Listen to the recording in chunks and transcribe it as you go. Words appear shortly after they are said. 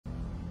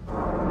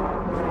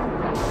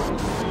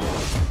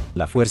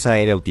La Fuerza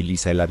Aérea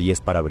utiliza el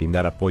A-10 para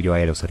brindar apoyo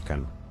aéreo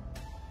cercano.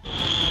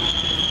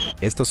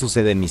 Esto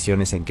sucede en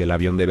misiones en que el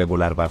avión debe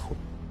volar bajo,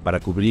 para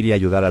cubrir y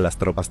ayudar a las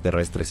tropas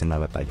terrestres en la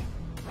batalla.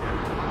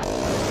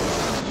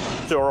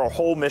 So our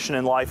whole mission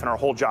in life and our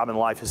whole job in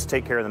life is to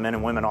take care of the men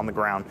and women on the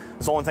ground.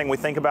 It's the only thing we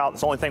think about,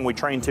 it's the only thing we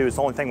train to, it's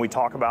the only thing we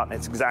talk about, and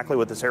it's exactly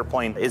what this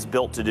airplane is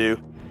built to do.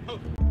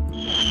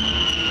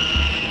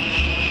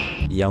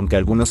 Y aunque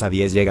algunos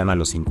A-10 llegan a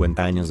los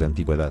 50 años de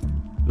antigüedad,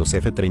 los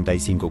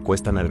F-35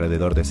 cuestan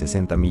alrededor de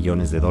 $60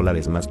 millones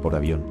más por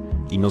avión,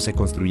 y no se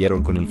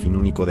construyeron con el fin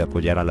único de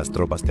apoyar a las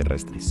tropas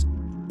terrestres.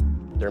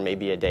 There may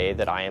be a day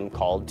that I am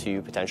called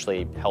to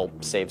potentially help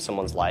save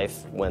someone's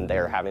life when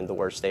they're having the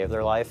worst day of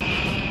their life.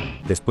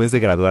 Después de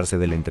graduarse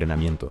del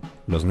entrenamiento,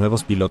 los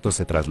nuevos pilotos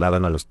se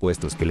trasladan a los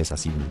puestos que les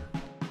asignan.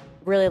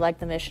 Really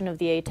liked the mission of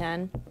the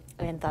A-10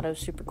 and thought it was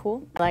super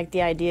cool. I liked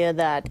the idea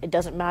that it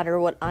doesn't matter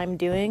what I'm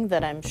doing,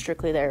 that I'm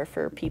strictly there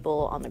for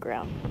people on the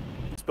ground.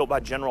 It's built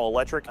by General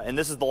Electric, and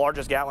this is the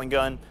largest Gatling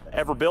gun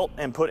ever built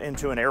and put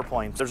into an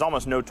airplane. There's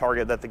almost no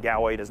target that the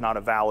GAU-8 is not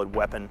a valid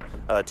weapon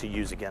to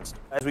use against.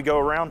 As we go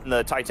around,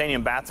 the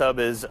titanium bathtub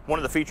is one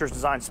of the features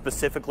designed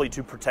specifically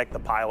to protect the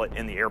pilot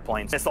in the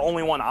airplanes. It's the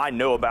only one I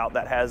know about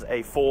that has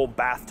a full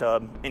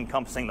bathtub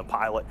encompassing the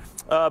pilot.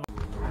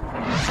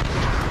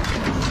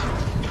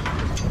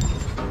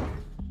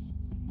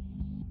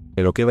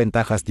 Pero ¿qué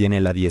ventajas tiene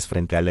el A-10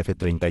 frente al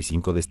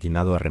F-35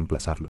 destinado a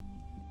reemplazarlo?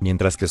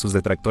 Mientras que sus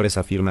detractores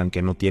afirman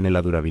que no tiene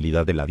la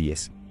durabilidad del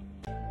A-10.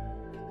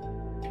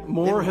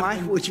 Why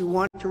would you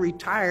want to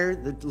retire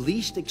the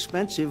least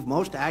expensive,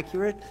 most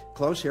accurate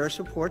close air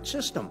support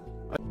system?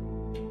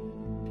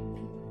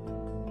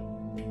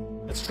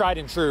 It's tried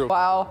and true.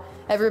 While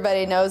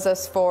everybody knows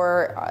us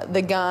for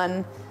the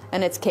gun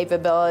and its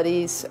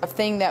capabilities, a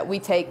thing that we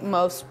take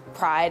most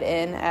pride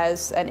in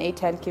as an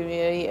A-10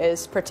 community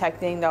is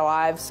protecting the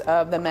lives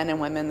of the men and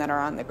women that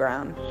are on the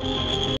ground.